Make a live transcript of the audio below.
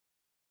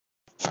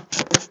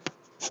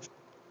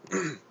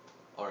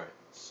Alright,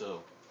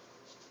 so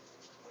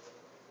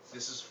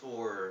this is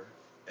for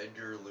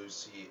Edgar,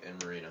 Lucy,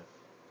 and Marina.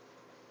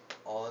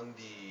 On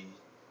the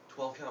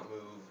 12 count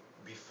move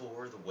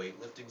before the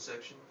weightlifting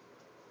section,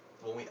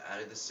 the one we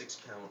added the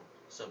 6 count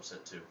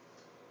subset to,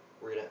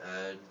 we're going to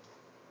add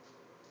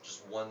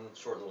just one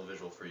short little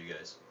visual for you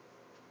guys.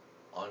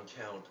 On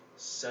count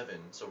 7,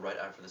 so right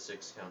after the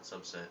 6 count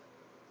subset,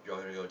 you're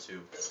all going to go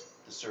to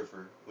the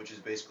surfer, which is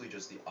basically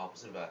just the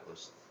opposite of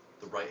Atlas.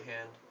 The right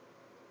hand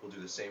will do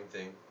the same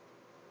thing,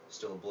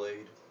 still a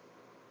blade,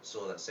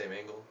 still at that same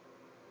angle.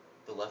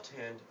 The left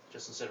hand,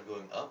 just instead of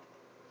going up,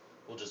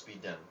 will just be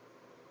down.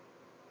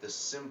 The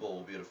cymbal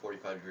will be at a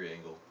 45-degree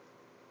angle.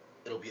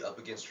 It'll be up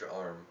against your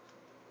arm,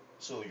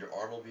 so your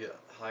arm will be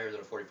higher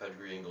than a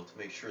 45-degree angle to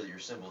make sure that your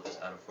cymbal is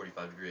at a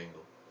 45-degree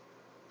angle.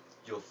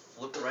 You'll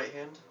flip the right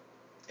hand,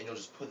 and you'll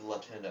just put the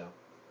left hand out.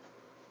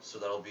 So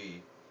that'll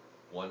be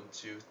 1,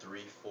 2,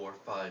 3, 4,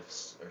 5,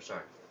 or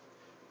sorry,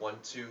 1,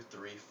 2,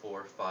 3,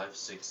 4, 5,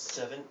 6,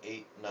 7,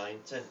 8, 9,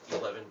 10,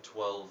 11,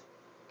 12,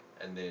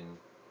 and then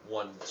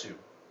 1, 2.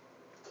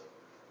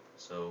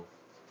 So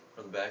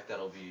from the back,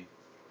 that'll be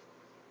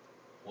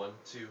 1,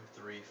 2,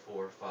 3,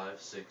 4,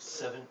 5, 6,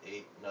 7,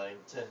 8, 9,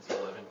 10,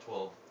 11,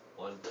 12,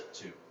 1,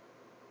 2.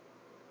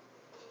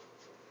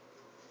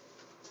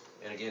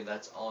 And again,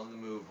 that's on the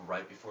move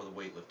right before the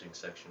weightlifting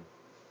section.